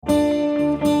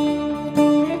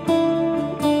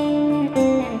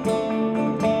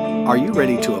Are you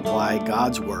ready to apply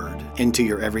God's Word into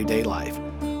your everyday life?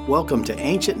 Welcome to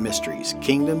Ancient Mysteries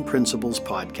Kingdom Principles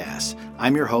Podcast.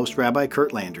 I'm your host, Rabbi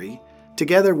Kurt Landry.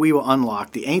 Together we will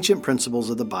unlock the ancient principles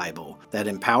of the Bible that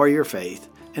empower your faith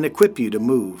and equip you to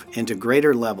move into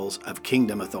greater levels of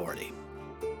kingdom authority.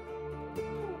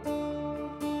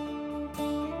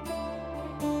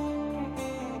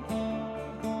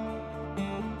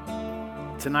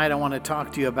 Tonight I want to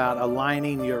talk to you about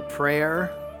aligning your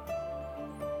prayer,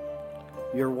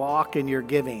 your walk, and your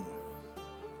giving.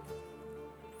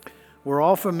 We're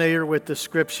all familiar with the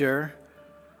scripture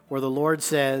where the Lord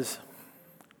says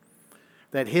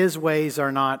that His ways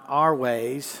are not our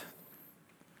ways,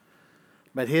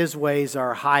 but His ways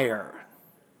are higher.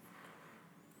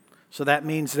 So that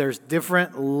means there's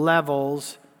different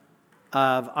levels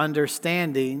of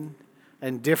understanding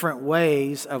and different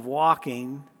ways of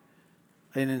walking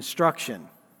in instruction.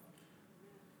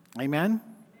 Amen?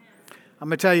 I'm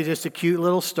going to tell you just a cute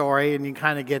little story, and you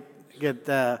kind of get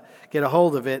a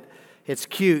hold of it. It's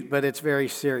cute, but it's very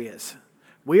serious.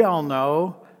 We all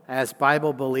know, as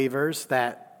Bible believers,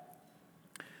 that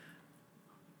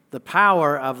the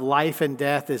power of life and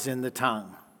death is in the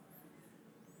tongue.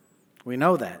 We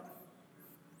know that.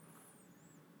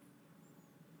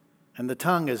 And the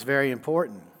tongue is very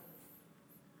important.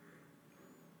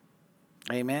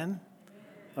 Amen?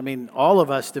 I mean, all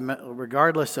of us,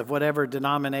 regardless of whatever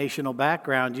denominational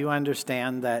background, you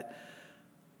understand that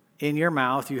in your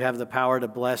mouth you have the power to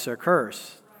bless or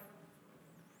curse.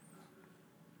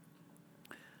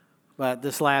 But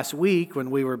this last week, when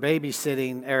we were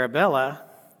babysitting Arabella,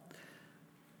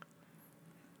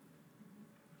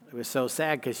 it was so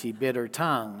sad because she bit her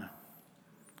tongue,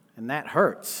 and that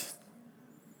hurts.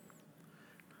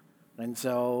 And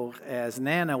so as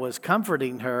Nana was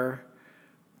comforting her,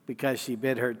 because she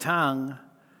bit her tongue,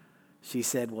 she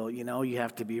said, well, you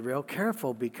have to be real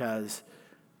careful because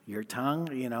your tongue,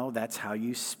 that's how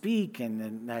you speak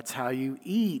and that's how you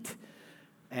eat.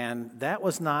 And that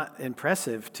was not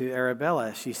impressive to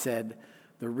Arabella. She said,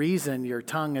 the reason your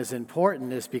tongue is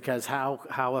important is because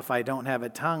how if I don't have a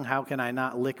tongue, how can I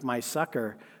not lick my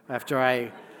sucker after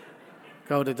I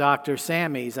go to Dr.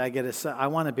 Sammy's? I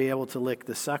want to be able to lick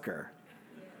the sucker.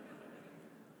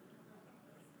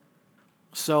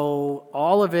 So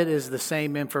all of it is the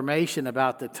same information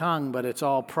about the tongue, but it's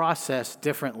all processed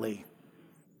differently.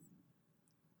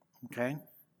 Okay?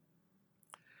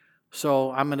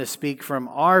 So I'm going to speak from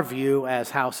our view as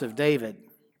House of David.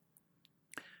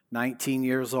 19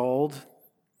 years old,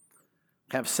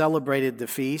 have celebrated the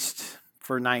feast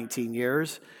for 19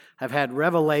 years, have had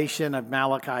revelation of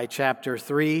Malachi chapter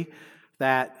 3,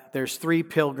 that there's 3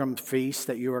 pilgrim feasts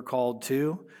that you are called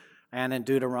to. And in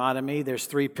Deuteronomy, there's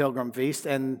 3 pilgrim feasts,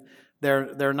 and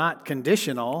they're not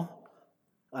conditional.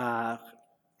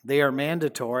 They are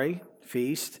mandatory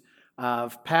feast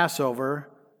of Passover,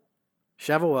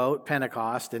 Shavuot,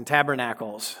 Pentecost, and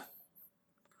Tabernacles.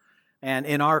 And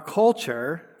in our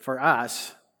culture, for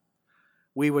us,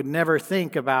 we would never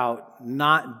think about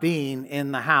not being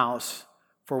in the house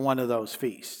for one of those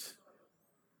feasts.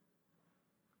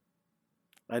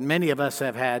 And many of us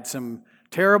have had some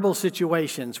terrible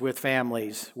situations with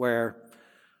families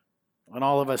and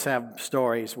all of us have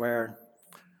stories where,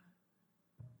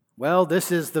 well,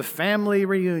 this is the family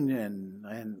reunion,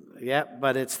 and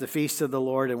but it's the feast of the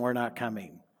Lord and we're not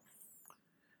coming.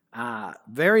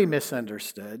 Very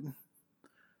misunderstood.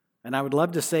 And I would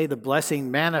love to say the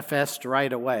blessing manifests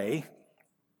right away.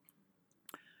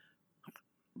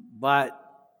 But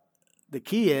the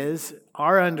key is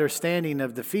our understanding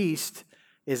of the feast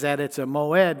is that it's a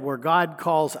moed where God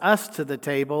calls us to the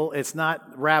table. It's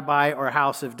not Rabbi or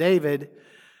House of David.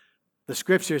 The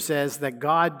scripture says that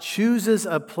God chooses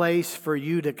a place for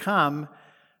you to come,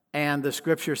 and the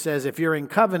scripture says if you're in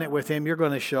covenant with Him, you're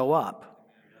going to show up.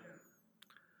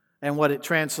 And what it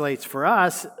translates for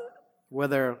us,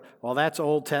 we're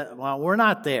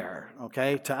not there,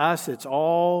 okay? To us, it's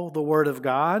all the Word of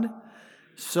God.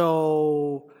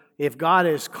 So if God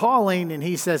is calling and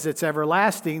He says it's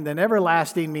everlasting, then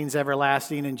everlasting means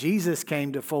everlasting, and Jesus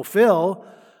came to fulfill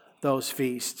those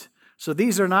feasts. So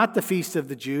these are not the feast of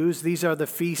the Jews, these are the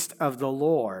feast of the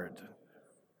Lord.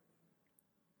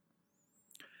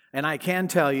 And I can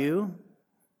tell you,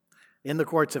 in the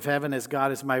courts of heaven, as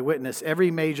God is my witness,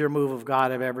 every major move of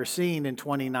God I've ever seen in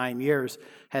 29 years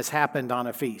has happened on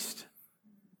a feast.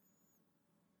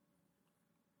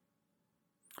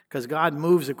 Because God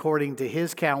moves according to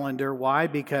His calendar. Why?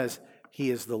 Because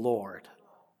He is the Lord.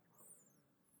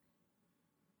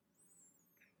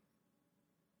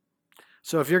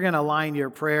 So if you're going to align your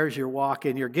prayers, your walk,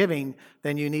 and your giving,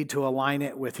 then you need to align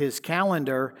it with His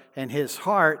calendar and His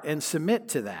heart and submit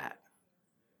to that.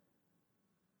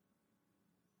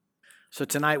 So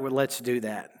tonight, let's do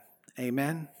that.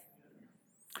 Amen.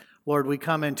 Lord, we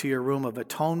come into your room of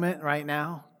atonement right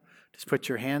now. Just put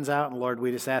your hands out, and Lord,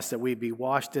 we just ask that we be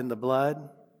washed in the blood.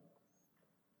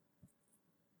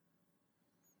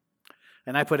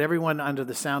 And I put everyone under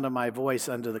the sound of my voice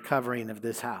under the covering of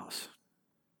this house.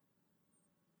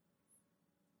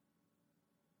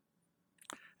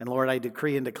 And Lord, I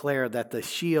decree and declare that the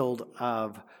shield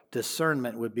of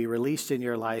discernment would be released in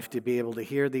your life to be able to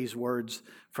hear these words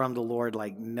from the Lord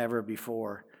like never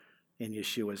before in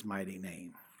Yeshua's mighty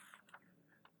name.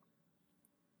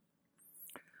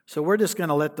 So we're just going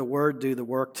to let the word do the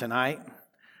work tonight.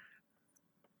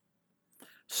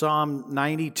 Psalm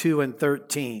 92 and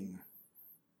 13.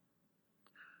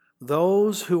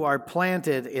 Those who are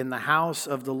planted in the house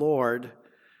of the Lord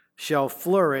shall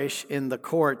flourish in the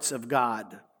courts of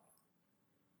God.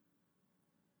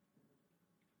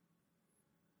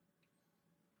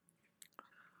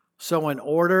 So in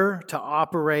order to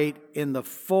operate in the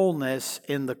fullness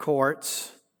in the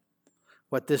courts,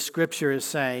 what this scripture is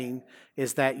saying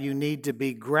is that you need to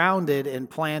be grounded and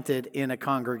planted in a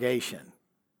congregation.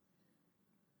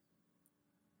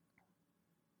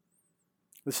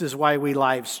 This is why we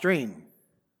live stream.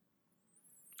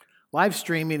 Live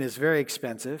streaming is very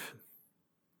expensive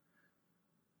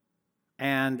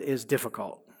and is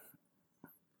difficult.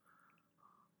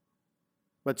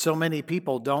 But so many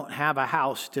people don't have a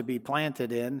house to be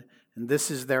planted in, and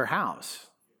this is their house.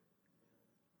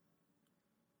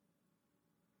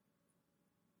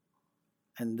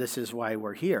 And this is why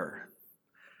we're here.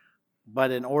 But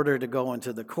in order to go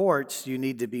into the courts, you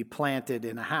need to be planted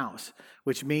in a house,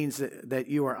 which means that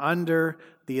you are under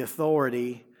the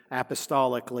authority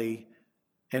apostolically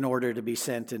in order to be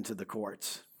sent into the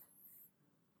courts.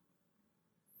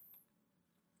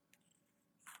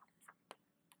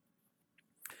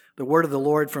 The word of the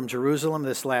Lord from Jerusalem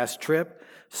this last trip: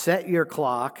 set your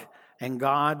clock and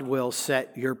God will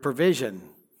set your provision.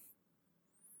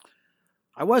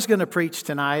 I was going to preach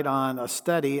tonight on a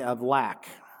study of lack,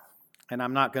 and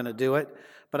I'm not going to do it,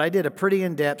 but I did a pretty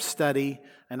in-depth study,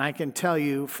 and I can tell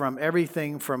you from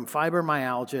everything from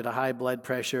fibromyalgia to high blood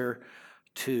pressure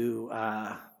to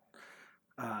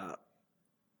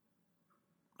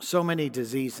so many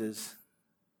diseases,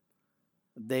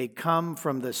 they come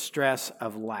from the stress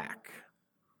of lack.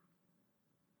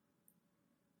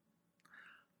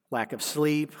 Lack of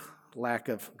sleep, lack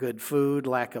of good food,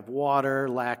 lack of water,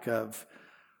 lack of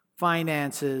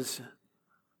finances.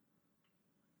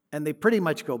 And they pretty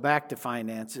much go back to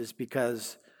finances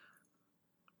because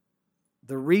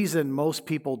the reason most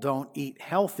people don't eat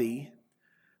healthy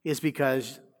is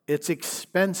because it's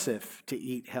expensive to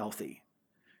eat healthy.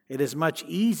 It is much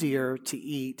easier to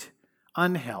eat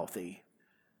unhealthy.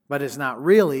 But it's not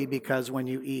really, because when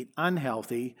you eat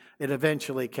unhealthy, it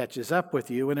eventually catches up with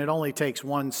you, and it only takes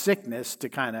one sickness to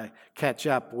kind of catch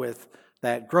up with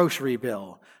that grocery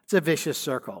bill. It's a vicious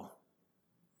circle.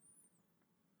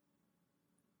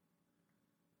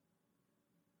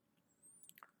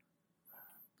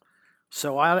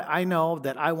 So I know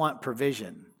that I want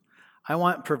provision. I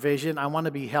want provision. I want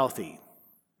to be healthy.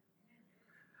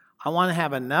 I want to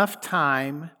have enough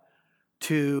time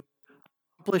to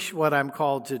accomplish what I'm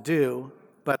called to do,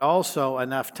 but also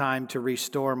enough time to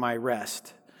restore my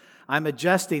rest. I'm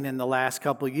adjusting in the last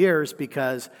couple of years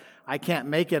because I can't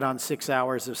make it on 6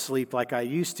 hours of sleep like I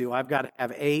used to. I've got to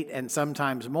have 8 and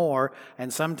sometimes more,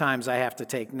 and sometimes I have to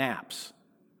take naps.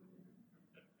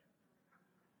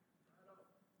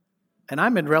 And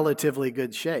I'm in relatively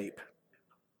good shape.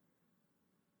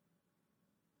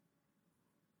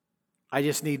 I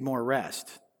just need more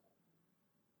rest.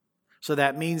 So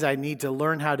that means I need to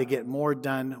learn how to get more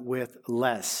done with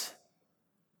less.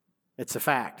 It's a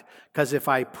fact. Because if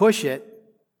I push it,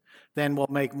 then we'll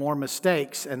make more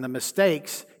mistakes, and the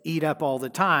mistakes eat up all the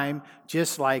time,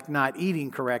 just like not eating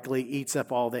correctly eats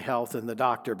up all the health and the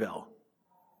doctor bill.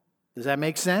 Does that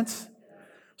make sense?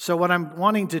 So what I'm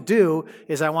wanting to do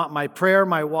is I want my prayer,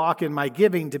 my walk, and my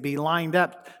giving to be lined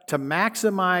up to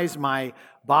maximize my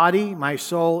body, my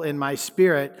soul, and my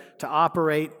spirit to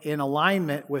operate in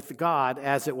alignment with God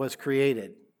as it was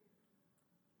created.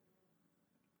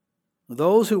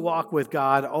 Those who walk with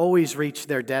God always reach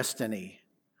their destiny.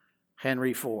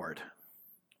 Henry Ford.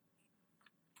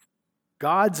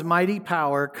 God's mighty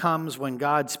power comes when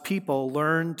God's people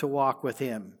learn to walk with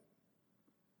Him.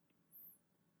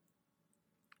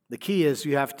 The key is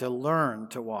you have to learn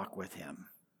to walk with Him.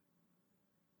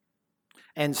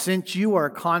 And since you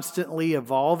are constantly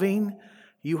evolving,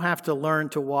 you have to learn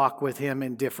to walk with Him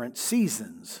in different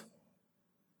seasons.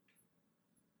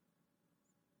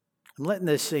 I'm letting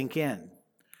this sink in.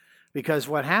 Because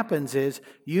what happens is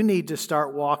you need to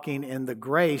start walking in the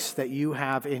grace that you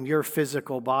have in your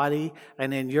physical body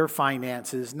and in your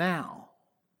finances now.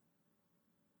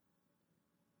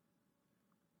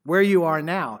 Where you are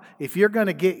now. If you're going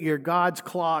to get your God's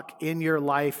clock in your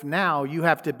life now, you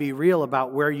have to be real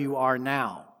about where you are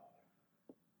now.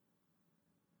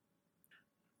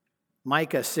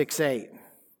 Micah 6:8.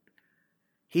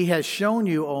 He has shown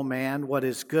you, O man, what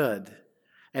is good.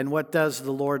 And what does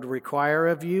the Lord require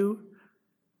of you?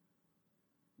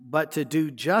 But to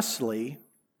do justly,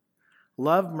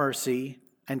 love mercy,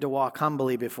 and to walk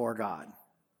humbly before God.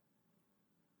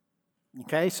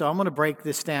 Okay, so I'm going to break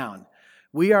this down.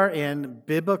 We are in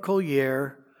biblical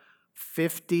year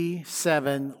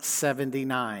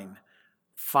 5779.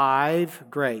 5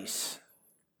 grace.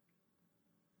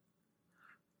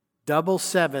 Double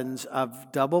sevens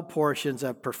of double portions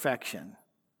of perfection.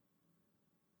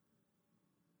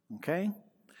 Okay?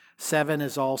 7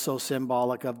 is also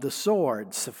symbolic of the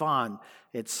sword, Siphon.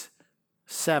 It's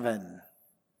 7.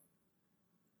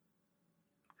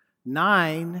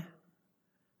 9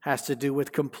 has to do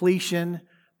with completion,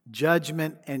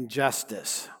 judgment, and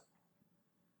justice.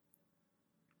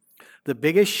 The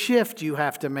biggest shift you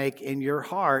have to make in your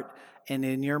heart and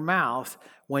in your mouth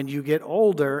when you get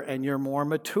older and you're more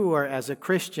mature as a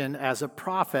Christian, as a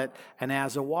prophet, and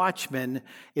as a watchman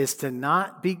is to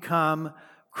not become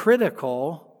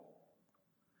critical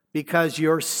because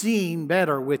you're seeing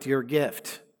better with your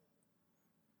gift.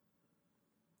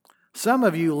 Some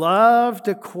of you love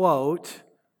to quote,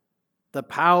 "The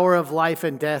power of life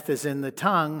and death is in the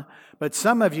tongue," but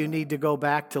some of you need to go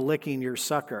back to licking your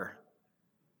sucker.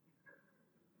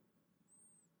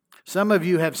 Some of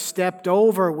you have stepped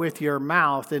over with your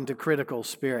mouth into critical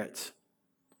spirits.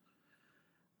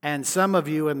 And some of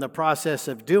you, in the process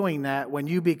of doing that, when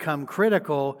you become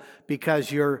critical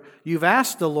because you've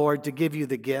asked the Lord to give you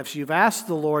the gifts, you've asked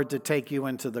the Lord to take you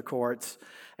into the courts,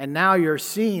 and now you're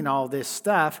seeing all this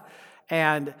stuff,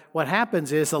 and what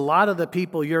happens is a lot of the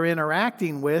people you're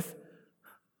interacting with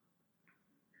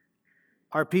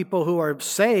are people who are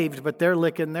saved, but they're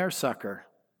licking their sucker.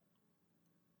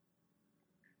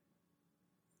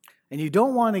 And you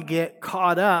don't want to get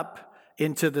caught up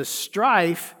into the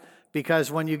strife,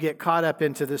 because when you get caught up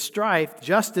into the strife,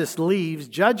 justice leaves,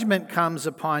 judgment comes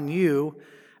upon you,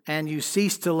 and you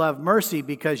cease to love mercy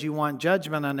because you want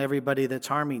judgment on everybody that's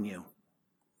harming you.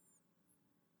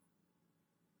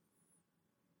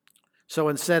 So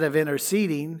instead of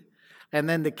interceding, and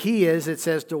then the key is it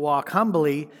says to walk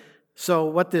humbly. So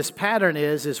what this pattern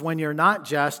is when you're not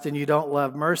just and you don't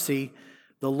love mercy,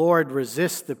 the Lord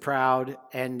resists the proud,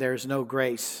 and there's no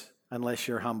grace unless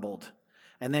you're humbled.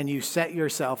 And then you set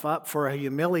yourself up for a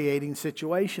humiliating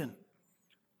situation.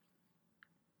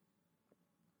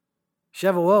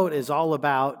 Shavuot is all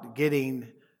about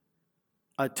getting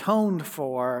atoned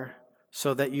for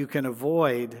so that you can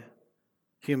avoid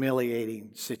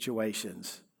humiliating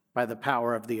situations by the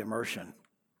power of the immersion.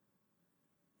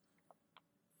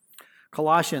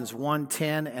 Colossians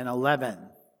 1:10 and 11.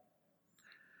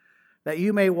 That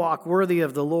you may walk worthy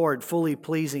of the Lord, fully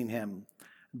pleasing Him,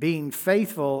 being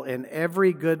faithful in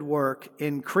every good work,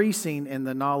 increasing in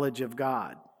the knowledge of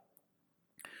God,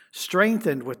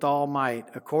 strengthened with all might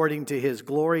according to His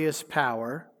glorious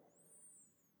power,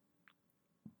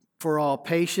 for all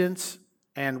patience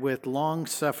and with long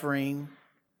suffering,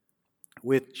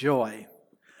 with joy.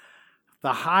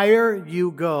 The higher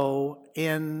you go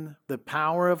in the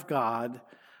power of God,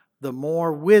 the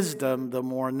more wisdom, the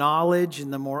more knowledge,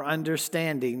 and the more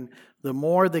understanding, the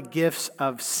more the gifts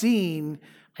of seeing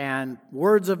and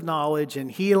words of knowledge and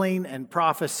healing and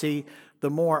prophecy, the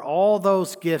more all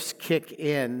those gifts kick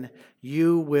in,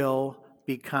 you will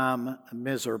become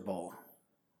miserable.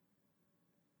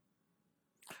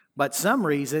 But some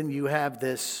reason you have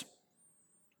this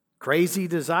crazy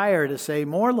desire to say,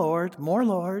 "More, Lord, more,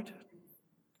 Lord."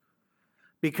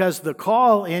 Because the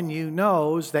call in you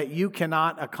knows that you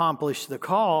cannot accomplish the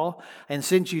call. And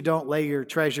since you don't lay your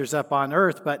treasures up on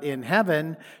earth but in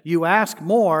heaven, you ask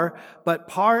more. But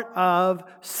part of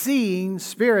seeing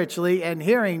spiritually and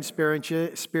hearing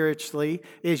spiritually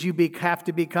is you have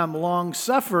to become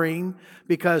long-suffering,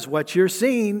 because what you're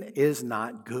seeing is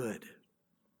not good.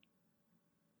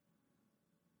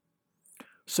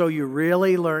 So you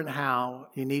really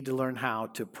you need to learn how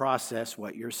to process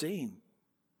what you're seeing.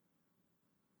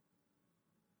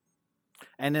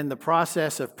 And in the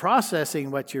process of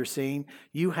processing what you're seeing,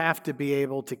 you have to be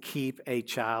able to keep a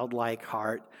childlike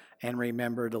heart and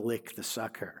remember to lick the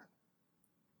sucker.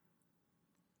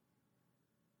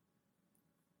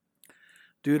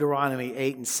 Deuteronomy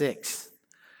 8:6.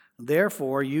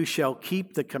 Therefore you shall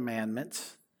keep the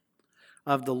commandments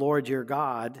of the Lord your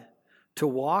God, to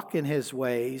walk in his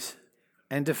ways,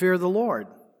 and to fear the Lord.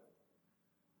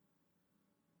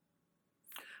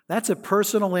 That's a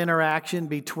personal interaction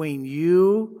between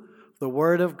you, the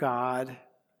Word of God,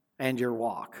 and your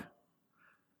walk.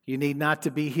 You need not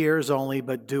to be hearers only,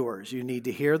 but doers. You need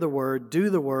to hear the Word, do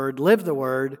the Word, live the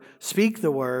Word, speak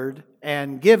the Word,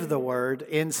 and give the Word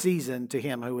in season to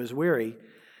him who is weary.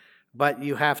 But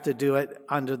you have to do it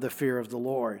under the fear of the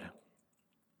Lord.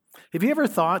 Have you ever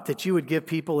thought that you would give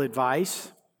people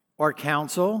advice or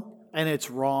counsel, and it's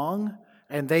wrong,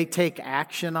 and they take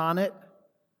action on it,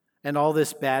 and all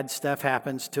this bad stuff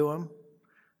happens to them?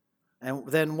 And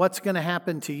then what's going to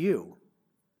happen to you?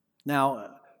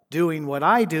 Now, doing what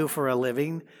I do for a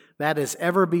living, that is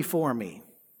ever before me.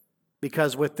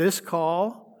 Because with this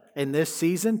call in this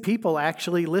season, people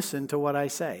actually listen to what I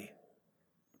say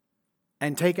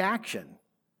and take action.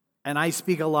 And I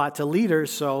speak a lot to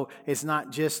leaders, so it's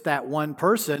not just that one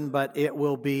person, but it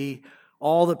will be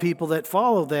all the people that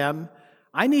follow them.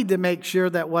 I need to make sure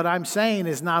that what I'm saying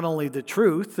is not only the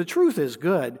truth is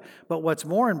good, but what's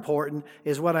more important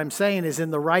is what I'm saying is in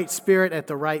the right spirit at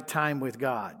the right time with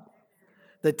God.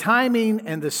 The timing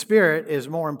and the spirit is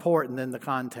more important than the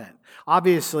content.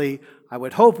 Obviously, I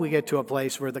would hope we get to a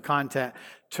place where the content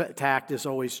tact is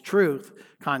always truth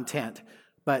content.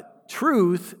 But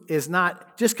truth is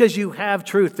not, just because you have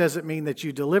truth doesn't mean that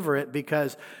you deliver it,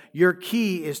 because your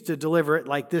key is to deliver it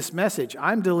like this message.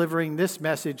 I'm delivering this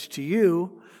message to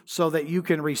you so that you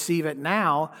can receive it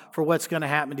now for what's going to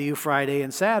happen to you Friday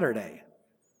and Saturday.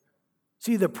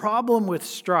 See, the problem with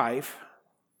strife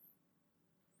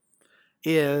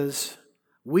is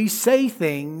we say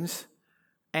things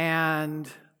and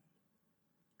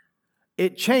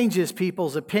it changes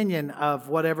people's opinion of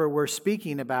whatever we're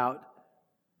speaking about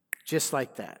just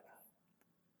like that.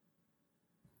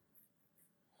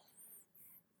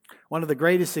 One of the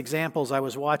greatest examples, I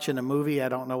was watching a movie, I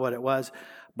don't know what it was,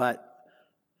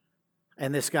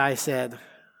 and this guy said,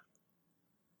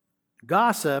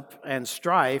 gossip and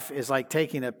strife is like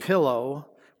taking a pillow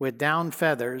with down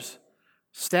feathers,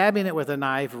 stabbing it with a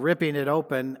knife, ripping it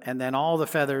open, and then all the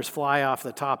feathers fly off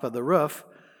the top of the roof.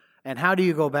 And how do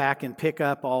you go back and pick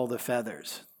up all the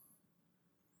feathers?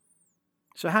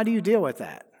 So how do you deal with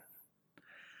that?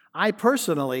 I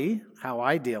personally, how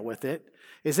I deal with it,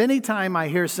 is anytime I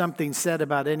hear something said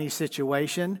about any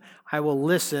situation, I will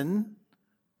listen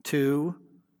to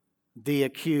the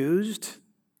accused,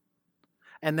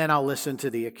 and then I'll listen to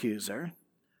the accuser.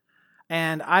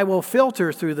 And I will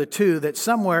filter through the two that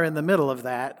somewhere in the middle of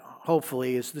that,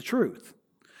 hopefully, is the truth.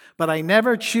 But I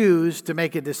never choose to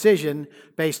make a decision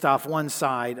based off one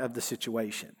side of the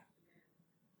situation.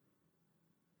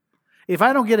 If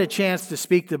I don't get a chance to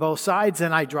speak to both sides,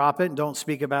 then I drop it and don't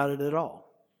speak about it at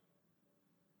all.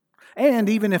 And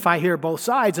even if I hear both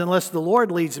sides, unless the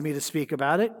Lord leads me to speak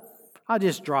about it, I'll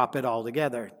just drop it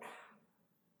altogether.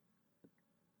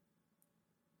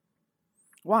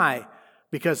 Why?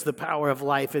 Because the power of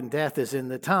life and death is in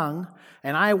the tongue,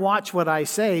 and I watch what I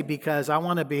say because I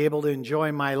want to be able to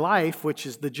enjoy my life, which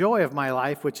is the joy of my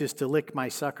life, which is to lick my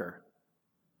sucker.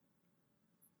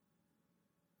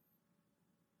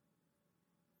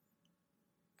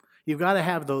 You've got to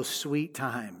have those sweet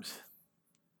times.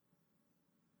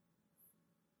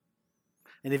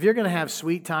 And if you're going to have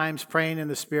sweet times praying in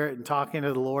the Spirit and talking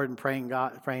to the Lord and praying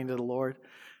to the Lord,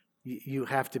 you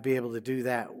have to be able to do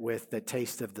that with the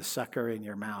taste of the sucker in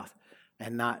your mouth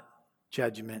and not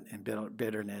judgment and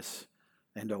bitterness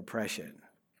and oppression.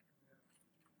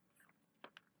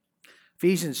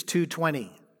 Ephesians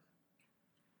 2:20.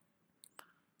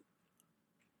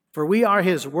 For we are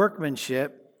his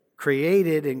workmanship,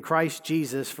 created in Christ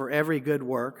Jesus for every good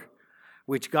work,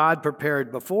 which God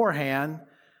prepared beforehand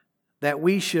that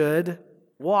we should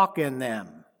walk in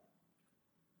them.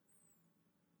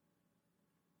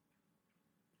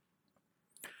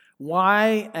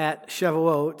 Why at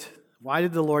Shavuot, why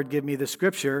did the Lord give me the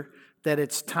scripture that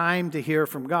it's time to hear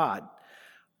from God?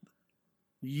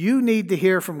 You need to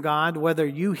hear from God, whether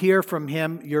you hear from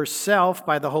him yourself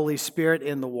by the Holy Spirit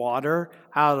in the water,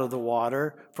 out of the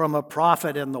water, from a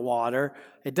prophet in the water.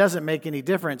 It doesn't make any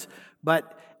difference.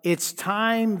 But it's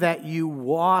time that you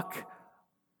walk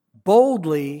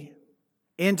boldly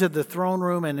into the throne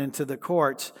room and into the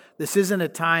courts. This isn't a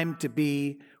time to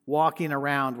be walking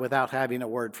around without having a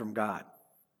word from God.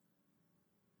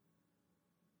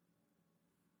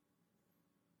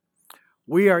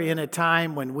 We are in a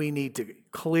time when we need to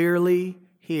clearly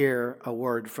hear a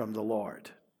word from the Lord.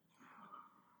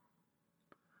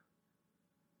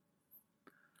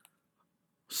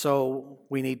 So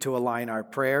we need to align our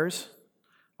prayers,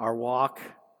 our walk,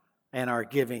 and our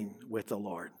giving with the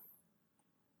Lord.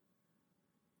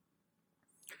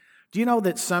 Do you know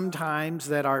that sometimes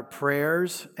that our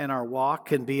prayers and our walk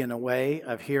can be in a way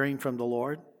of hearing from the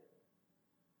Lord?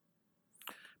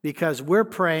 Because we're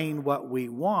praying what we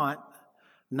want,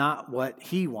 not what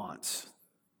He wants.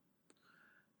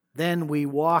 Then we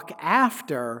walk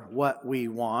after what we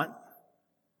want.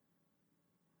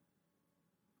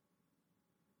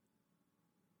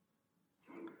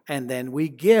 And then we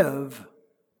give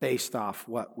based off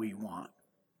what we want.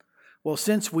 Well,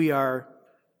 since we are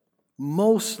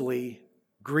mostly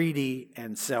greedy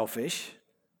and selfish,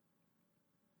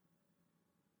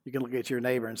 you can look at your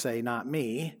neighbor and say, not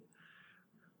me.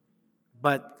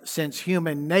 But since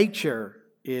human nature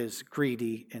is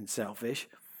greedy and selfish,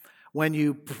 when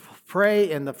you pray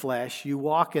in the flesh, you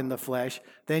walk in the flesh,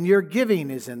 then your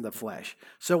giving is in the flesh.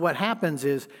 So what happens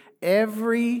is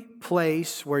every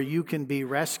place where you can be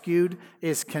rescued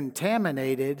is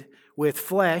contaminated with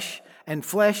flesh, and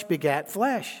flesh begat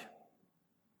flesh.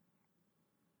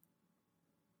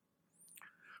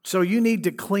 So you need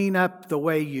to clean up the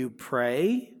way you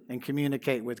pray and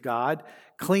communicate with God,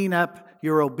 clean up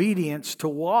your obedience to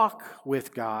walk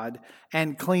with God,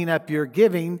 and clean up your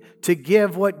giving to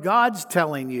give what God's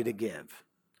telling you to give.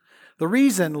 The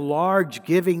reason large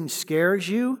giving scares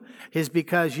you is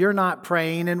because you're not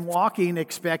praying and walking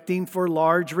expecting for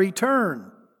large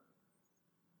return.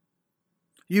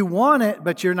 You want it,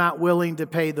 but you're not willing to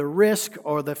pay the risk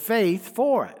or the faith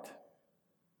for it.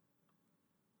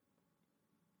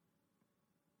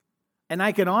 And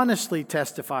I can honestly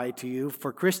testify to you,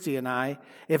 for Christy and I,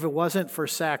 if it wasn't for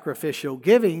sacrificial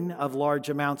giving of large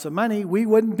amounts of money, we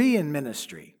wouldn't be in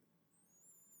ministry.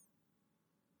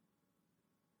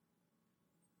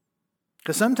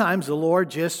 Because sometimes the Lord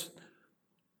just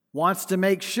wants to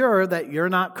make sure that you're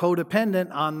not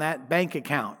codependent on that bank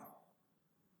account.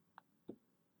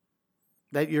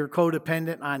 That you're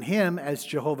codependent on Him as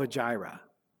Jehovah Jireh.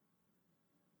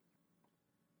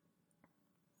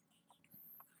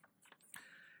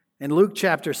 In Luke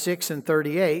chapter 6 and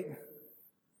 38,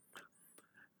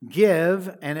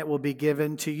 give and it will be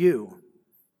given to you.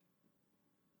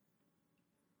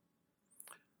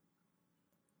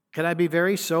 Can I be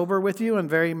very sober with you and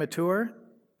very mature?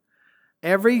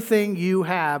 Everything you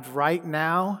have right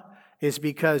now is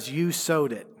because you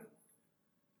sowed it.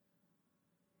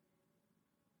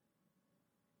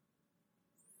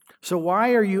 So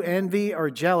why are you envy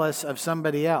or jealous of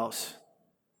somebody else?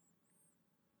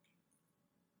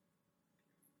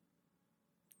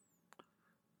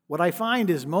 What I find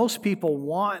is most people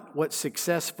want what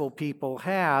successful people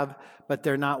have, but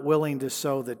they're not willing to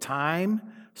sow the time,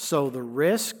 sow the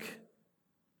risk,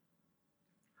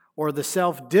 or the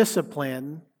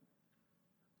self-discipline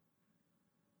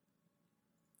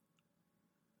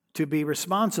to be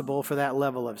responsible for that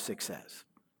level of success.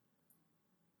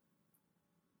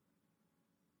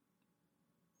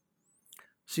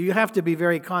 So you have to be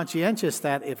very conscientious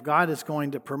that if God is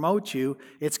going to promote you,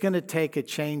 it's going to take a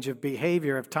change of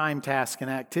behavior of time, task,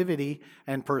 and activity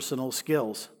and personal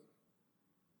skills.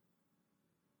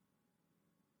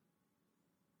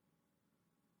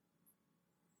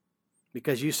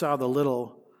 Because you saw the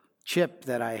little chip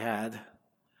that I had,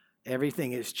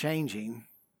 everything is changing,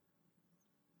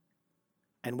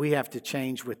 and we have to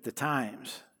change with the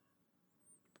times.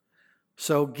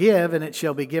 So give, and it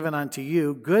shall be given unto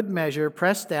you, good measure,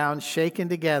 pressed down, shaken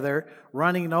together,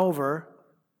 running over,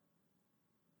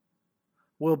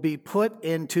 will be put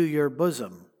into your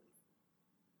bosom.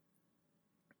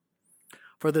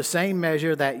 For the same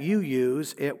measure that you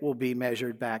use, it will be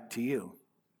measured back to you.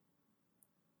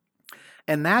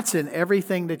 And that's in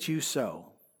everything that you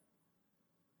sow.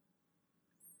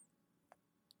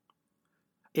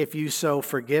 If you sow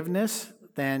forgiveness,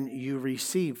 then you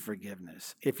receive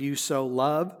forgiveness. If you sow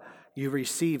love, you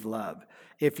receive love.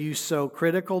 If you sow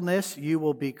criticalness, you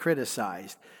will be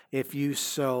criticized. If you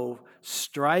sow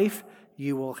strife,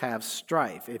 you will have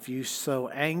strife. If you sow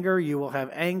anger, you will have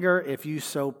anger. If you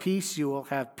sow peace, you will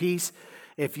have peace.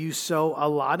 If you sow a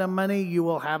lot of money, you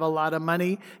will have a lot of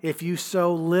money. If you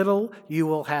sow little, you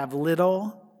will have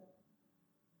little.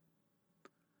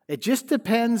 It just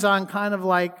depends on kind of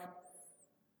like,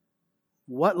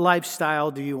 what lifestyle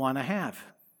do you want to have?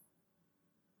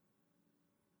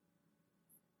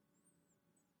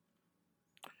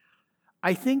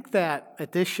 I think that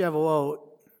at this Shavuot,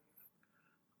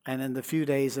 and in the few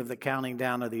days of the counting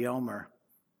down of the Omer,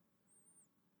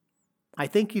 I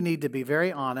think you need to be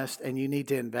very honest and you need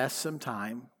to invest some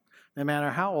time, no matter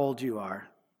how old you are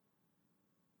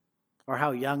or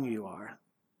how young you are.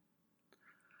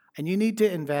 And you need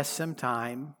to invest some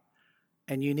time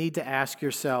and you need to ask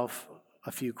yourself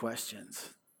a few questions.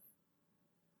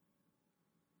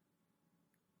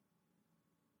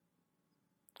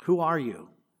 Who are you?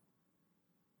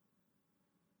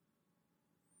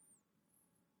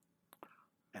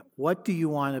 What do you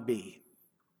want to be?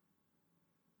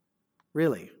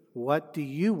 Really, what do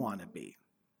you want to be?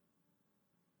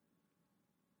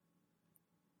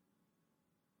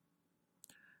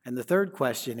 And the third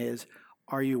question is,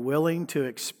 are you willing to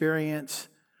experience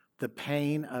the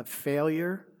pain of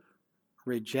failure,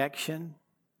 rejection,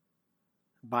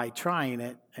 by trying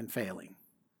it and failing?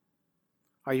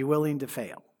 Are you willing to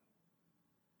fail?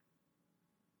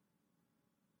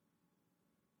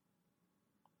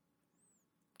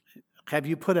 Have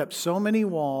you put up so many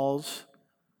walls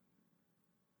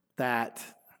that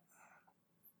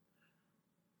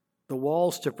the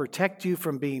walls to protect you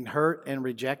from being hurt and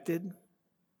rejected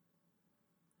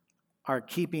are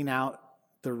keeping out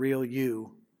the real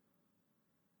you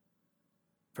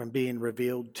from being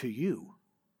revealed to you?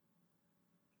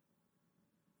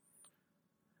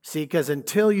 See, because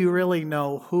until you really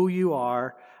know who you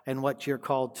are and what you're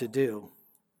called to do,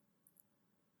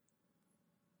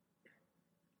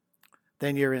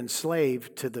 then you're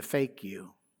enslaved to the fake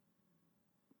you.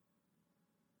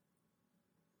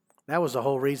 That was the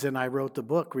whole reason I wrote the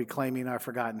book, Reclaiming Our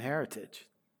Forgotten Heritage.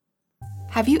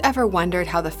 Have you ever wondered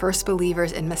how the first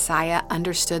believers in Messiah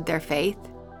understood their faith?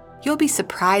 You'll be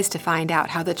surprised to find out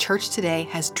how the church today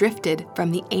has drifted from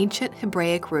the ancient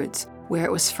Hebraic roots where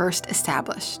it was first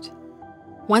established.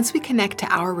 Once we connect to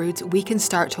our roots, we can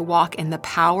start to walk in the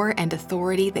power and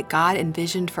authority that God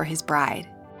envisioned for His bride.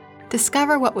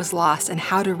 Discover what was lost and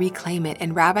how to reclaim it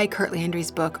in Rabbi Kurt Landry's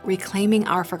book, Reclaiming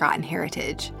Our Forgotten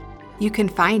Heritage. You can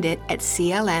find it at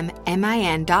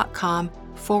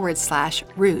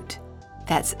clmmin.com/root.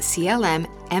 That's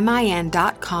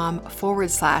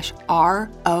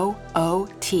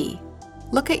clmmin.com/ROOT.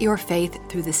 Look at your faith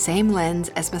through the same lens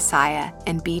as Messiah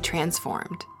and be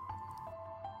transformed.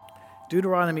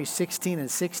 Deuteronomy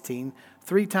 16:16,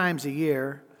 3 times a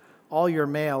year, all your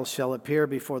males shall appear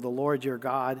before the Lord your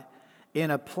God in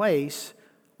a place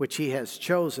which He has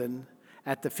chosen,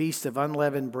 at the feast of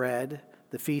unleavened bread,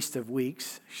 the feast of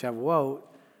weeks, Shavuot,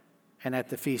 and at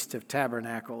the feast of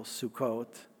tabernacles,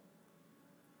 Sukkot.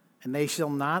 And they shall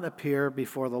not appear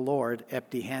before the Lord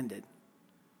empty-handed.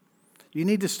 You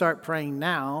need to start praying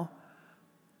now.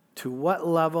 To what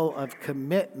level of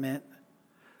commitment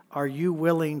are you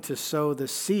willing to sow the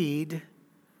seed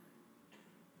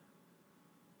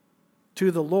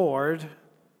to the Lord?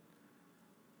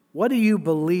 What do you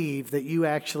believe that you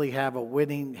actually have a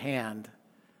winning hand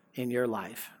in your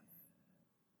life?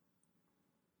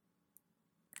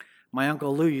 My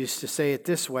Uncle Lou used to say it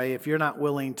this way: if you're not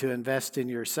willing to invest in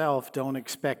yourself, don't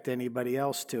expect anybody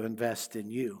else to invest in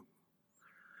you.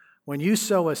 When you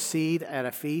sow a seed at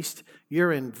a feast,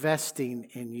 you're investing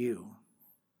in you.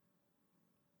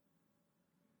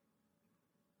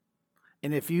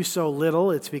 And if you sow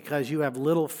little, it's because you have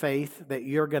little faith that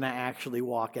you're going to actually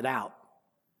walk it out.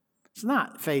 It's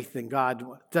not faith in God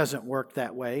doesn't work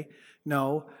that way.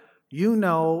 No, you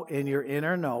know in your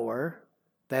inner knower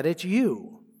that it's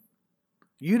you.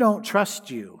 You don't trust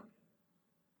you.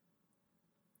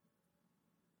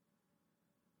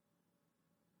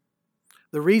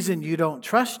 The reason you don't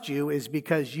trust you is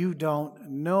because you don't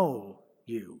know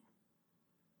you.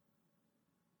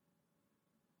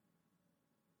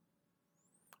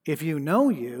 If you know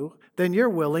you, then you're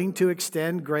willing to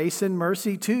extend grace and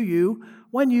mercy to you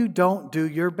when you don't do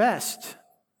your best.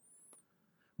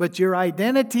 But your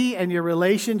identity and your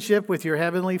relationship with your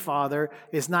Heavenly Father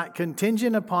is not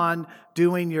contingent upon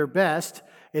doing your best.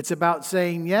 It's about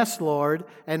saying, yes, Lord,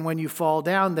 and when you fall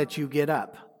down, that you get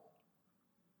up.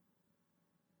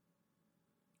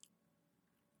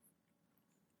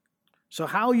 So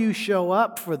how you show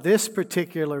up for this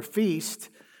particular feast,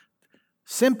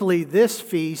 simply this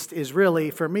feast is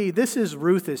really, for me, this is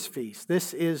Ruth's feast.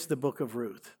 This is the book of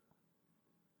Ruth.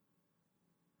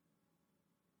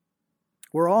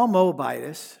 We're all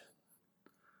Moabites.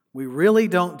 We really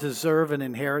don't deserve an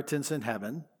inheritance in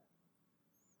heaven.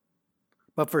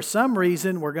 But for some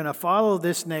reason, we're going to follow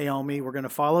this Naomi. We're going to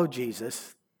follow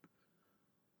Jesus.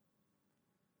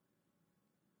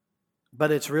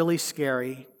 But it's really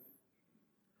scary.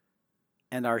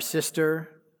 And our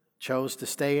sister chose to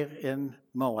stay in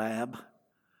Moab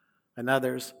and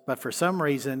others. But for some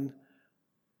reason,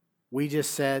 we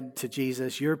just said to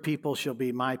Jesus, your people shall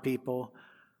be my people.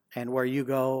 And where you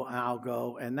go, I'll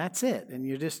go. And that's it. And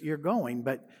you're going.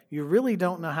 But you really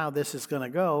don't know how this is going to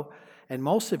go. And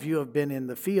most of you have been in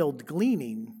the field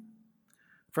gleaning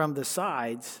from the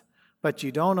sides, but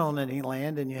you don't own any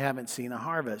land and you haven't seen a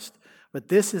harvest. But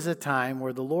this is a time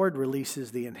where the Lord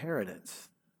releases the inheritance.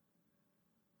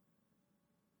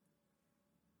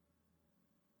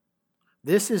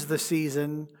 This is the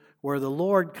season where the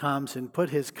Lord comes and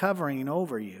put his covering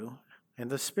over you in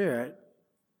the Spirit,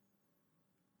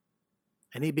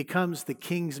 and he becomes the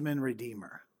kinsman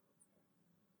redeemer.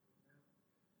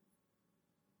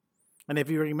 And if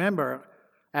you remember,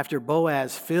 after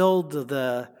Boaz filled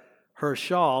her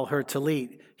shawl, her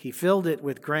tallit, he filled it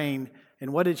with grain,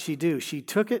 and what did she do? She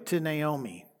took it to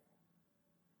Naomi,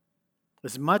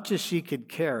 as much as she could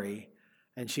carry,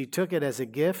 and she took it as a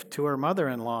gift to her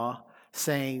mother-in-law,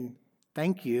 saying,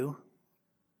 "Thank you,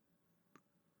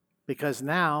 because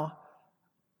now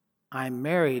I'm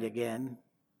married again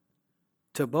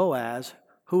to Boaz,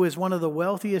 who is one of the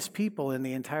wealthiest people in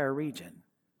the entire region.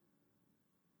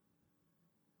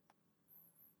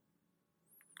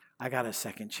 I got a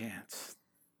second chance."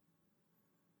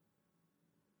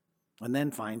 And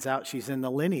then finds out she's in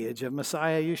the lineage of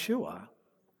Messiah Yeshua.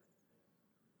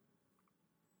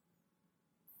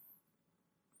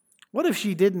 What if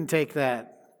she didn't take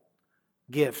that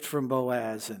gift from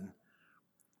Boaz? And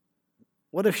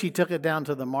what if she took it down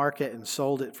to the market and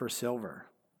sold it for silver?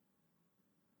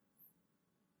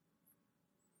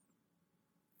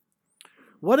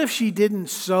 What if she didn't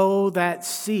sow that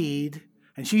seed,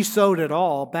 and she sowed it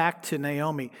all back to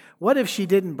Naomi? What if she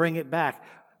didn't bring it back?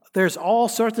 There's all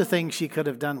sorts of things she could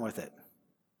have done with it.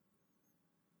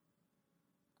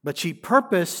 But she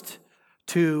purposed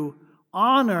to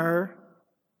honor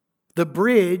the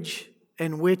bridge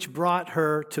in which brought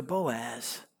her to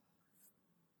Boaz.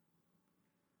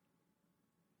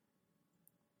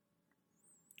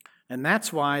 And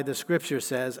that's why the scripture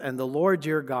says, "And the Lord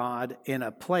your God in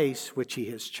a place which he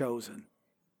has chosen."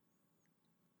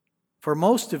 For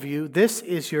most of you, this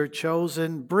is your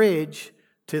chosen bridge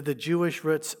to the Jewish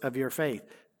roots of your faith.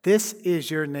 This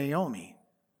is your Naomi.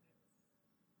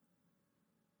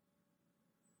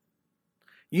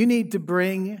 You need to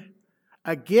bring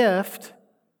a gift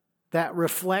that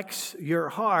reflects your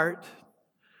heart,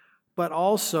 but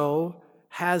also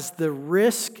has the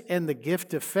risk and the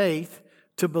gift of faith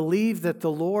to believe that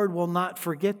the Lord will not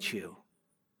forget you.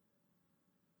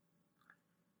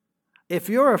 If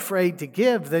you're afraid to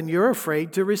give, then you're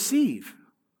afraid to receive.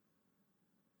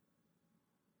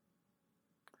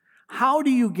 How do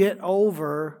you get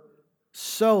over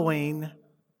sowing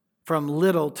from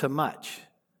little to much?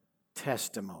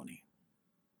 Testimony.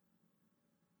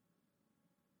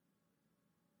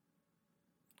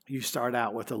 You start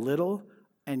out with a little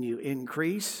and you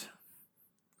increase.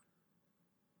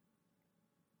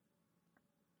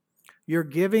 Your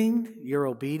giving, your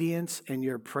obedience, and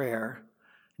your prayer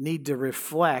need to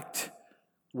reflect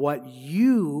what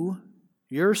you,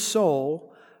 your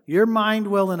soul, your mind,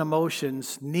 will, and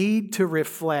emotions need to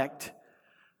reflect.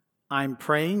 I'm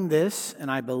praying this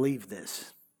and I believe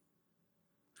this.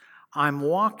 I'm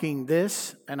walking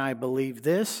this and I believe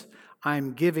this.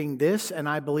 I'm giving this and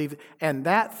I believe. And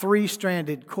that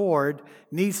three-stranded cord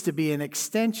needs to be an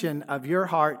extension of your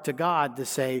heart to God to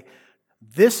say,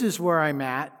 this is where I'm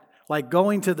at. Like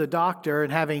going to the doctor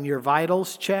and having your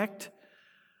vitals checked.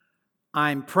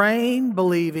 I'm praying,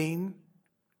 believing,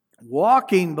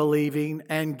 walking, believing,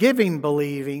 and giving,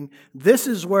 believing. This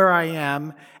is where I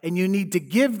am. And you need to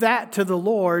give that to the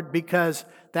Lord because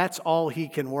that's all He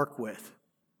can work with.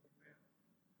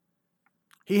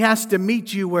 He has to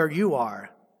meet you where you are.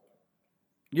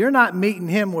 You're not meeting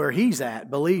Him where He's at,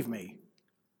 believe me.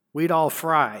 We'd all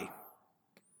fry.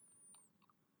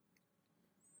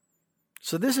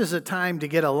 So this is a time to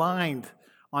get aligned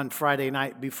on Friday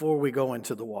night before we go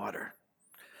into the water.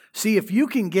 See, if you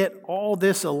can get all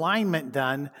this alignment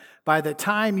done by the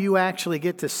time you actually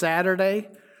get to Saturday,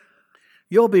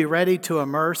 you'll be ready to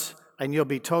immerse and you'll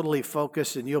be totally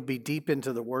focused and you'll be deep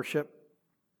into the worship.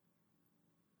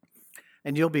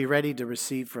 And you'll be ready to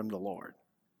receive from the Lord.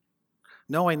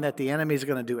 Knowing that the enemy is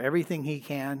going to do everything he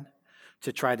can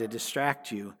to try to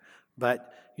distract you.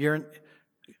 But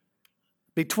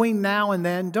between now and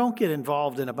then, don't get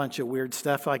involved in a bunch of weird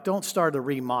stuff. Like don't start a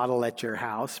remodel at your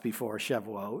house before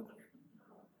Shavuot.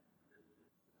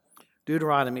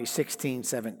 Deuteronomy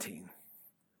 16:17.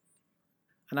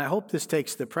 And I hope this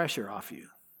takes the pressure off you.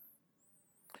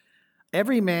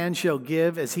 Every man shall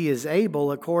give as he is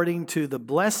able according to the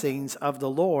blessings of the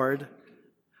Lord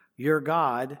your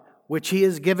God, which he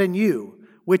has given you.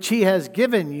 Which he has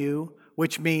given you,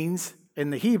 which means in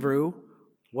the Hebrew,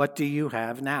 what do you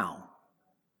have now?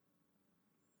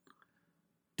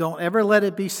 Don't ever let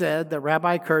it be said that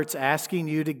Rabbi Kurt's asking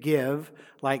you to give,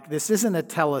 like this isn't a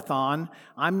telethon.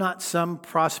 I'm not some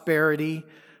prosperity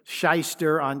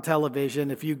shyster on television.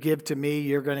 If you give to me,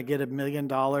 you're going to get $1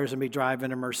 million and be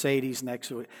driving a Mercedes next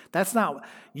week. That's not.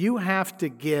 You have to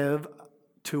give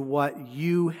to what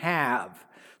you have.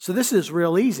 So this is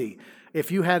real easy.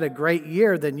 If you had a great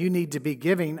year, then you need to be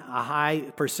giving a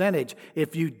high percentage.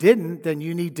 If you didn't, then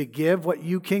you need to give what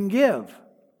you can give.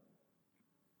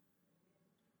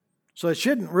 So it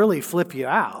shouldn't really flip you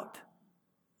out.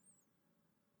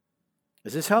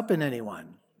 Is this helping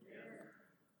anyone?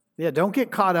 Yeah, don't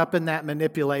get caught up in that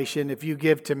manipulation. If you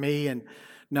give to me, and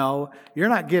no, you're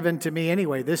not giving to me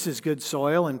anyway. This is good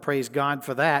soil, and praise God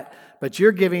for that. But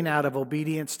you're giving out of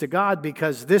obedience to God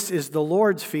because this is the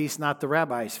Lord's feast, not the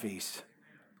rabbi's feast.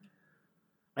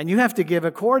 And you have to give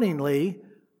accordingly,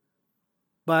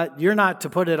 but you're not to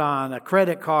put it on a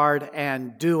credit card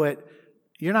and do it.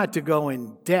 You're not to go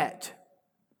in debt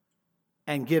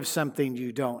and give something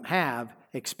you don't have,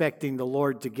 expecting the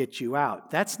Lord to get you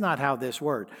out. That's not how this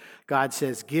works. God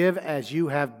says, give as you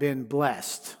have been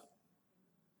blessed.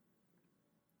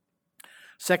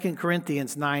 2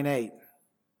 Corinthians 9:8.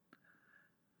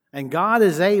 And God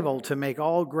is able to make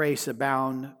all grace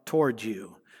abound toward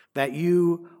you, that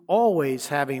you always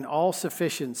having all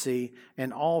sufficiency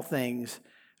in all things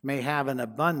may have an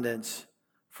abundance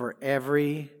for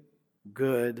every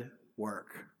good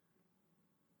work.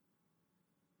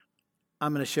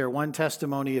 I'm going to share one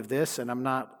testimony of this, and I'm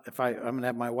going to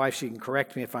have my wife, she can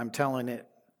correct me if I'm telling it,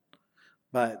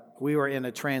 but we were in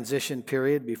a transition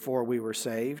period before we were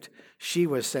saved. She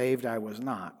was saved, I was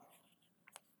not.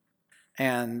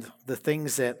 And the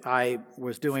things that I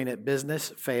was doing at business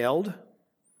failed.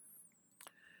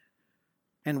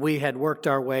 And we had worked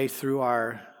our way through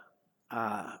our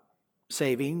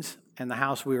savings, and the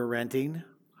house we were renting,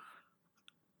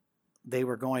 they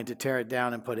were going to tear it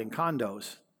down and put in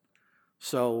condos.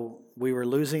 So we were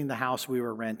losing the house we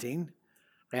were renting,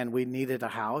 and we needed a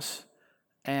house.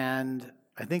 And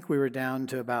I think we were down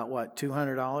to about,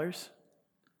 $200?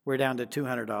 We're down to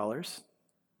 $200.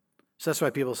 So that's why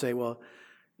people say, well,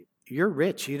 you're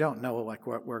rich. You don't know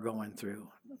what we're going through.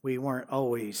 We weren't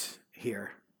always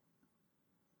here.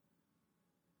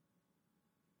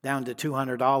 Down to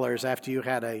 $200 after you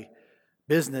had a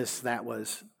business that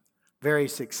was very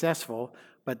successful.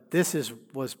 But this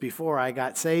was before I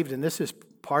got saved, and this is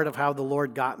part of how the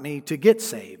Lord got me to get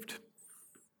saved.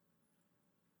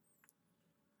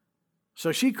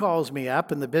 So she calls me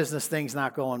up, and the business thing's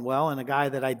not going well, and a guy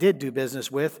that I did do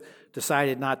business with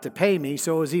decided not to pay me,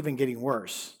 so it was even getting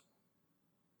worse.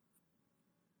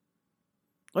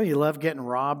 Oh, you love getting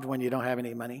robbed when you don't have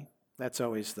any money? That's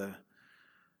always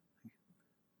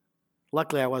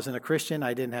Luckily, I wasn't a Christian.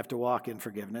 I didn't have to walk in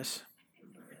forgiveness.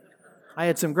 I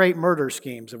had some great murder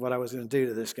schemes of what I was going to do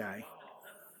to this guy.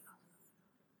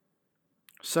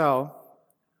 So,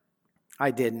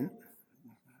 I didn't.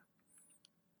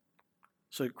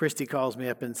 So Christy calls me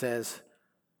up and says,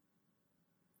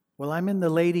 well, I'm in the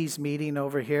ladies' meeting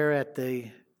over here at the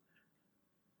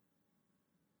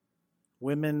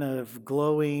Women of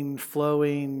Glowing,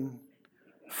 Flowing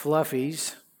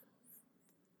Fluffies.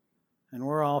 And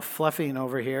we're all fluffing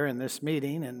over here in this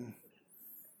meeting, and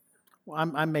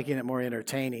I'm making it more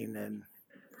entertaining than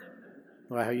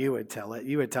how you would tell it.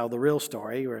 You would tell the real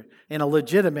story. We're in a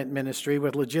legitimate ministry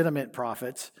with legitimate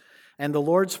prophets, and the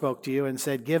Lord spoke to you and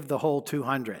said, give the whole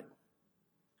 200.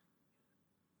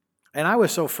 And I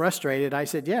was so frustrated, I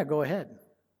said, yeah, go ahead.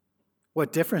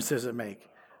 What difference does it make?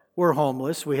 We're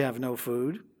homeless. We have no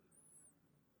food.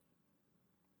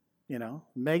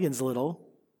 Megan's little.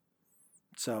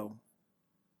 So,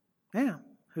 yeah,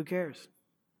 who cares?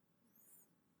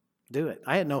 Do it.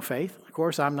 I had no faith. Of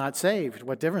course, I'm not saved.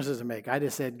 What difference does it make? I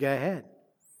just said, go ahead.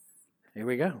 Here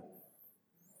we go.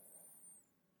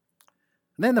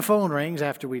 And then the phone rings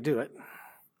after we do it.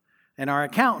 And our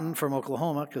accountant from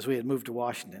Oklahoma, because we had moved to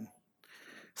Washington,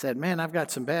 said, man, I've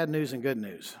got some bad news and good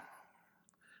news.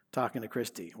 Talking to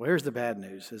Christy. Well, here's the bad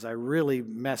news, is I really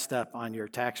messed up on your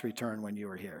tax return when you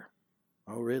were here.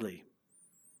 Oh, really?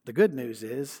 The good news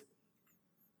is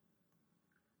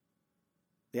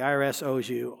the IRS owes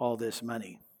you all this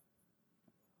money,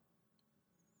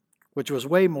 which was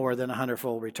way more than a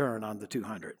 100-fold return on the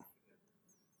 200,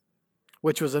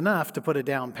 which was enough to put a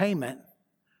down payment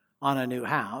on a new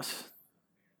house,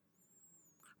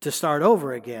 to start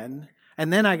over again,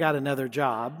 and then I got another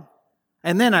job,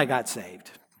 and then I got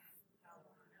saved.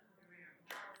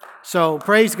 So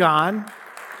praise God.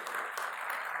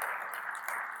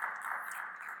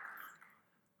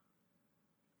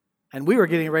 And we were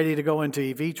getting ready to go into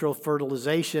in vitro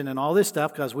fertilization and all this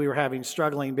stuff because we were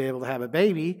struggling to be able to have a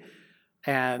baby.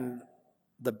 And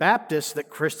the Baptist that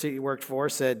Christy worked for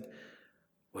said,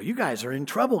 well, you guys are in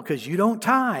trouble because you don't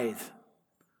tithe.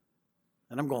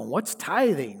 And I'm going, what's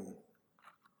tithing?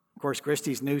 Of course,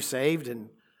 Christy's new saved, and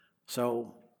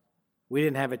so We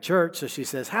didn't have a church, so she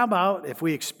says, how about if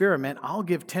we experiment, I'll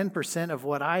give 10% of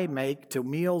what I make to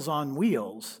Meals on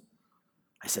Wheels.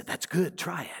 I said, that's good,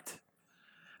 try it.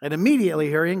 And immediately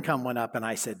her income went up, and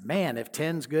I said, man, if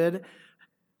 10's good,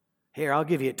 here, I'll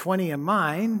give you 20 of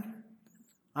mine.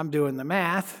 I'm doing the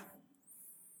math.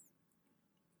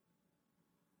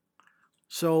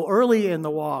 So early in the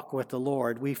walk with the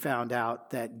Lord, we found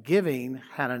out that giving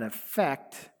had an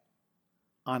effect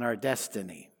on our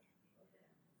destiny.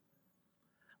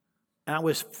 And I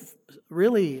was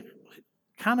really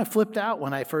kind of flipped out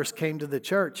when I first came to the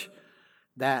church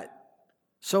that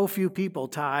so few people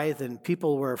tithe and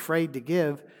people were afraid to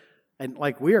give. And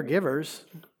like, we are givers.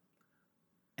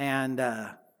 And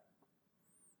I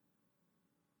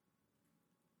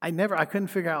couldn't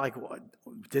figure out, like, what,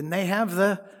 didn't they have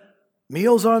the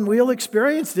Meals on Wheel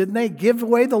experience? Didn't they give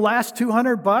away the last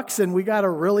 $200 and we got a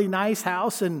really nice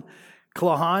house in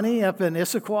Klahani up in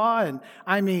Issaquah? And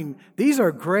I mean, these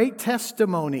are great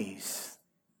testimonies.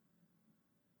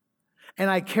 And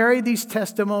I carry these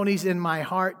testimonies in my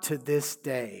heart to this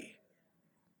day.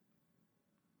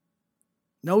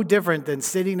 No different than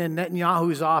sitting in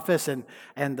Netanyahu's office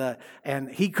and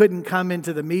he couldn't come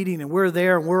into the meeting, and we're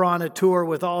there and we're on a tour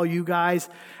with all you guys,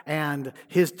 and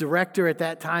his director at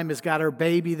that time has got her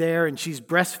baby there and she's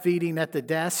breastfeeding at the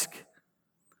desk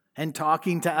and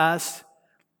talking to us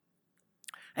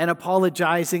and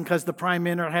apologizing because the prime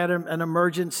minister had an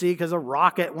emergency because a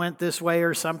rocket went this way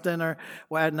or something or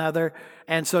another.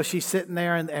 And so she's sitting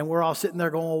there and we're all sitting there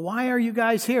going, well, why are you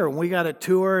guys here? And we got a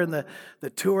tour, and the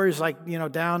tour is like,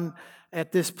 down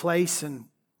at this place. And,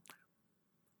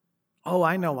 oh,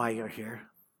 I know why you're here.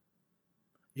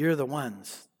 You're the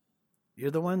ones.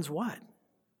 You're the ones what?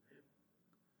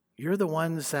 You're the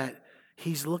ones that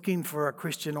he's looking for a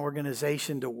Christian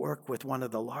organization to work with one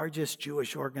of the largest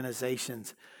Jewish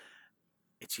organizations.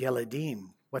 It's Yeledim.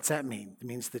 What's that mean? It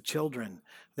means the children.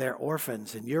 They're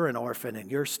orphans, and you're an orphan, and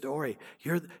your story.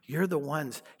 You're the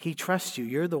ones. He trusts you.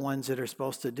 You're the ones that are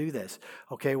supposed to do this.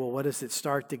 Okay, well, what does it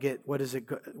start to get? What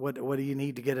do you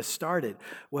need to get us started?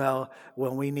 Well,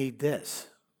 we need this.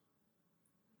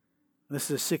 This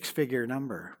is a 6-figure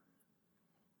number.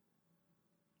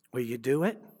 Will you do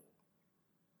it?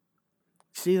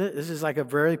 See, this is like a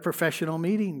very professional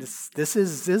meeting. This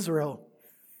is Israel.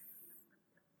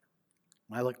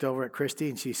 I looked over at Christy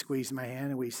and she squeezed my hand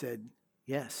and we said,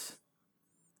 yes.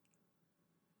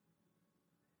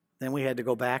 Then we had to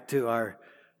go back to our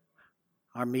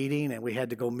meeting and we had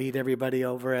to go meet everybody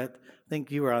over at, I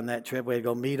think you were on that trip, we had to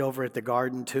go meet over at the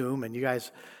Garden Tomb, and you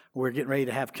guys were getting ready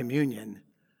to have communion.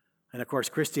 And of course,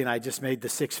 Christy and I just made the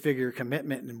 6-figure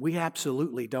commitment, and we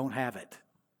absolutely don't have it.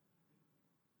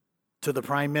 To the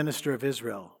Prime Minister of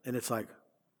Israel. And it's like,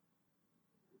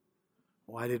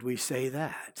 why did we say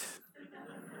that?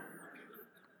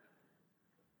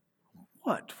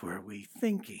 What were we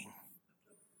thinking?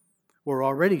 We're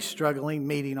already struggling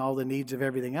meeting all the needs of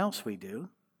everything else we do.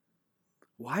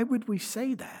 Why would we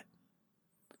say that?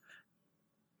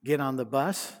 Get on the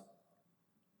bus,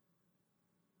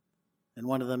 and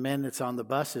one of the men that's on the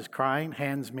bus is crying,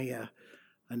 hands me a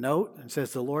note and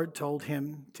says, the Lord told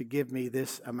him to give me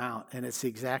this amount, and it's the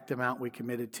exact amount we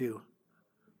committed to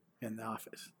in the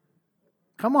office.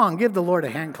 Come on, give the Lord a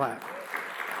hand clap.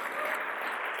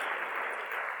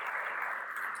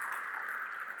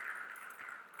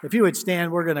 If you would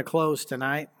stand, we're going to close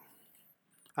tonight.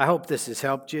 I hope this has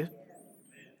helped you.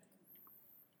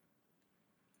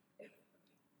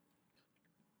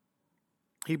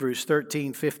 Hebrews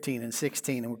 13, 15, and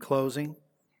 16, and we're closing.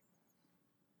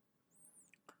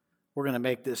 We're going to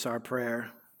make this our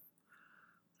prayer.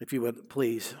 If you would,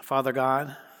 please. Father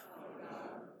God,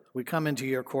 we come into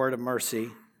your court of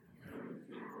mercy.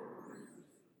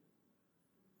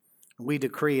 We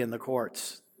decree in the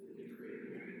courts.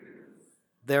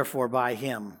 Therefore, by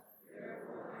him,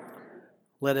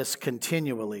 let us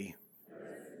continually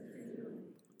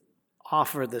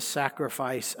offer the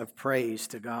sacrifice of praise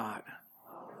to God.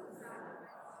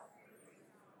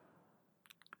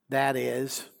 That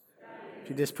is, if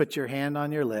you just put your hand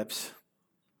on your lips,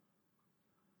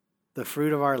 the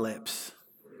fruit of our lips,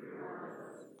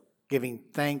 giving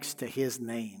thanks to his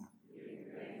name.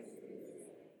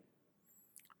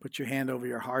 Put your hand over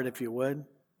your heart if you would.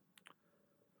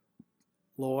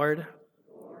 Lord,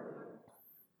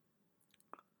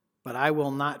 but I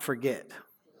will not forget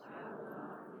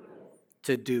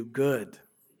to do good,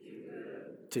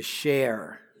 to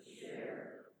share,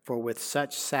 for with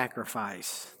such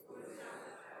sacrifice,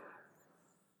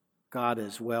 God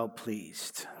is well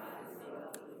pleased.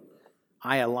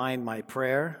 I align my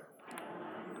prayer,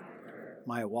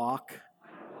 my walk,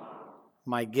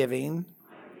 my giving,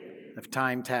 of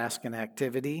time, task, and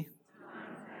activity,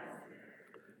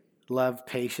 love,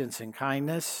 patience, and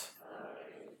kindness,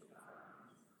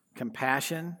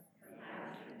 compassion,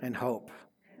 and hope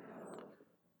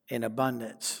in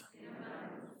abundance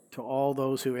to all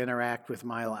those who interact with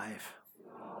my life.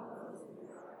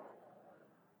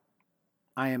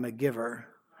 I am a giver,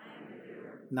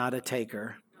 not a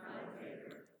taker.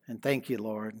 And thank you,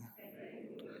 Lord,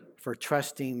 for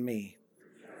trusting me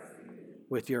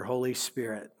with your Holy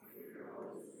Spirit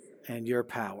and your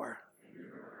power.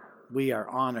 We are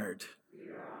honored.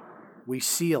 We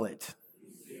seal it.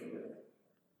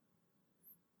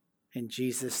 In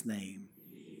Jesus' name.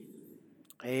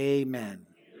 Amen.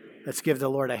 Let's give the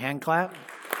Lord a hand clap.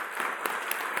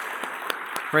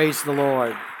 Praise the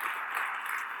Lord.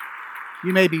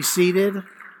 You may be seated.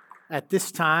 At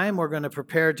this time, we're going to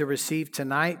prepare to receive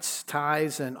tonight's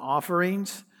tithes and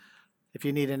offerings. If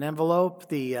you need an envelope,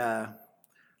 the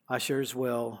ushers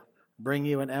will bring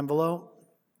you an envelope.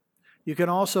 You can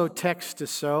also text to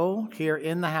sow here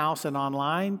in the house and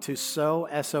online to sow,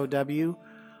 SOW,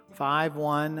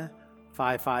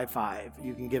 51555.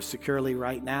 You can give securely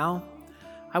right now.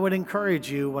 I would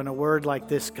encourage you when a word like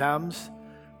this comes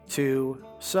to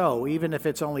sow, even if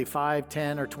it's only $5,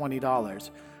 $10, or $20.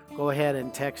 Go ahead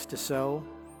and text to sow.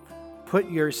 Put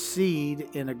your seed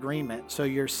in agreement. So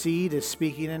your seed is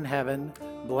speaking in heaven,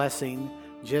 blessing,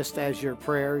 just as your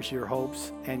prayers, your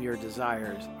hopes, and your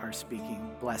desires are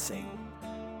speaking blessing.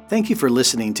 Thank you for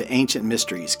listening to Ancient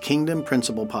Mysteries Kingdom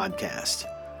Principle Podcast.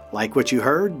 Like what you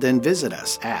heard? Then visit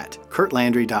us at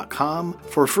kurtlandry.com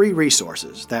for free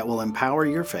resources that will empower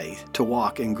your faith to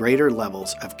walk in greater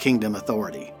levels of kingdom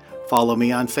authority. Follow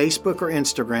me on Facebook or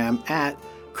Instagram at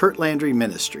Kurt Landry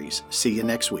Ministries. See you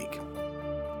next week.